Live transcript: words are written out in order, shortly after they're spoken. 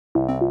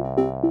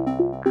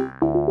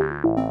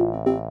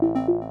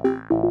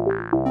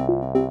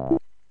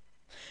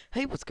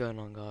Hey, what's going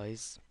on,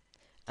 guys?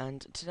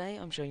 And today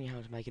I'm showing you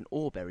how to make an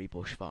ore berry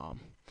bush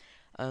farm.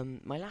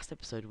 My last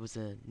episode was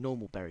a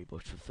normal berry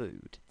bush for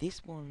food.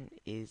 This one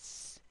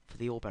is for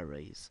the ore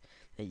berries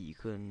that you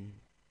can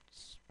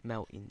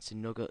melt into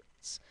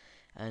nuggets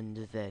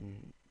and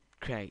then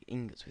create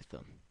ingots with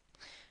them.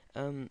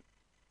 Um,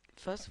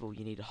 First of all,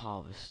 you need a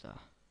harvester.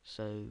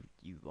 So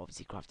you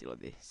obviously craft it like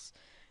this.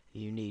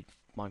 You need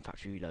Mine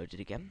Factory Reloaded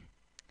again.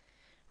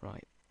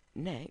 Right.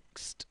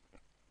 Next,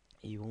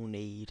 you will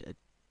need a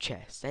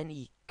chest,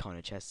 any kind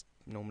of chest.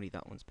 Normally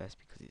that one's best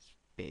because it's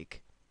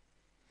big.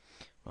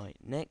 Right,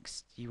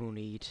 next you will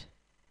need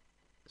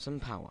some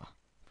power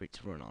for it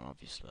to run on,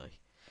 obviously,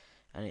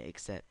 and it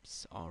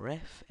accepts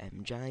RF,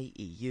 MJ,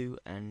 EU,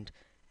 and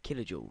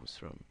kilojoules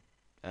from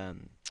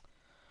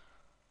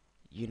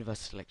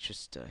universal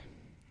electricity.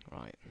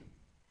 Right.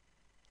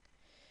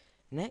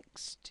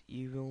 Next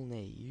you will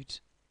need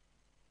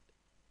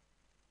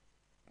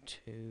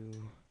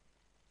to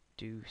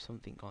do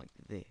something like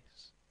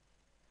this.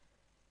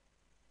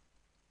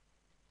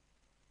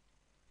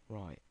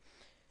 Right.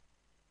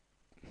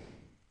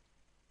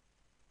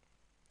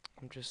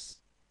 I'm just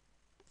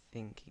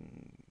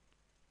thinking.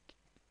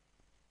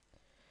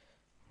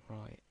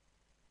 Right.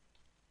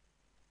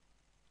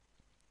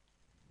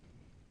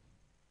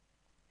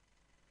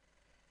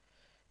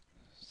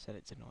 Set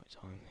it to night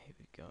time. Here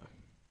we go.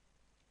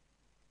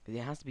 But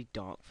it has to be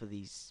dark for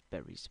these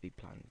berries to be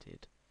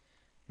planted.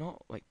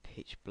 Not like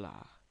pitch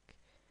black,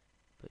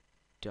 but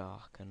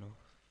dark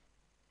enough.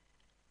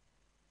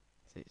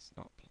 So it's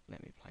not.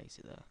 Let me place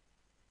it there.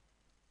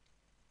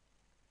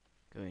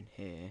 Go in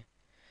here.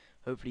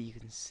 Hopefully you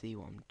can see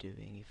what I'm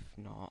doing. If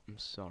not, I'm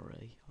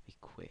sorry. I'll be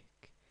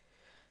quick.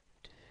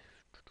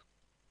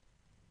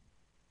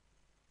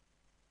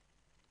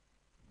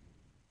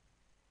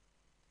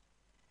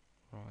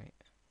 Right.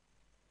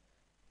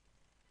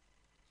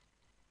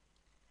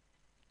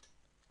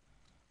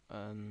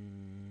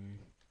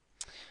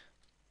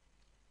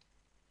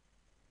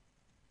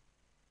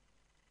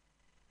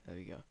 There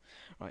we go.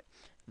 Right.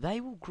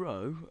 They will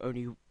grow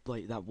only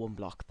like that one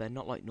block. They're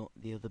not like not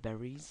the other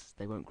berries.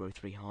 They won't grow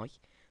 3 high.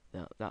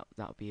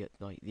 That'll be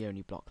like the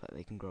only block that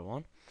they can grow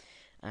on.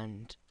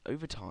 And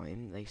over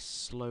time, they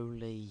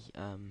slowly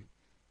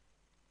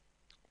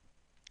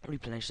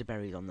replenish the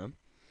berries on them.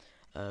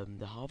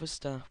 The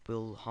harvester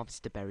will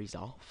harvest the berries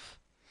off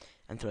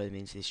and throw them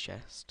into this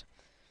chest.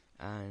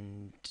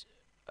 And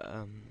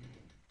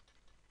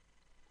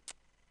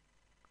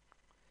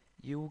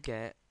you'll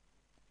get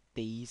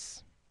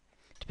these.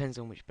 Depends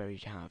on which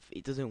berries you have.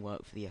 It doesn't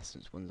work for the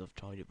essence ones. I've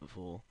tried it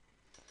before.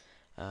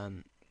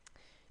 You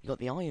got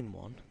the iron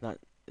one.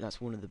 That's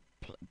one of the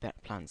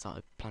plants that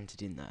I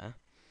planted in there.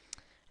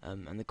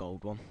 And the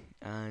gold one.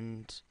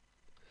 And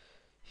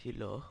if you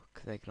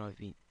look, they can either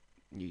be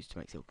used to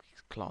make silk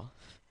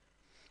cloth,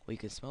 or you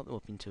can smelt them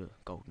up into a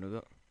gold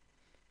nugget.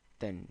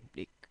 Then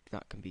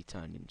that can be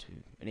turned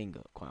into an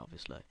ingot, quite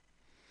obviously.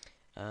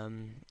 I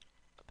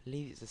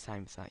believe it's the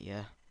same as that,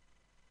 yeah.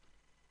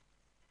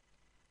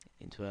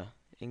 Into a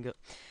ingot.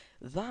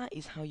 That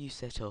is how you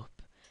set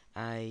up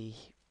a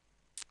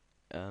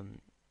an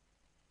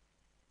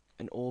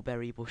ore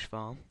berry bush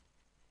farm.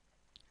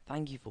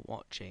 Thank you for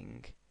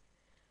watching.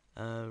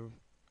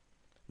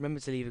 Remember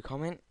to leave a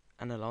comment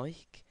and a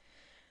like.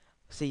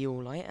 See you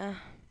all later,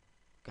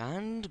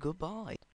 and goodbye.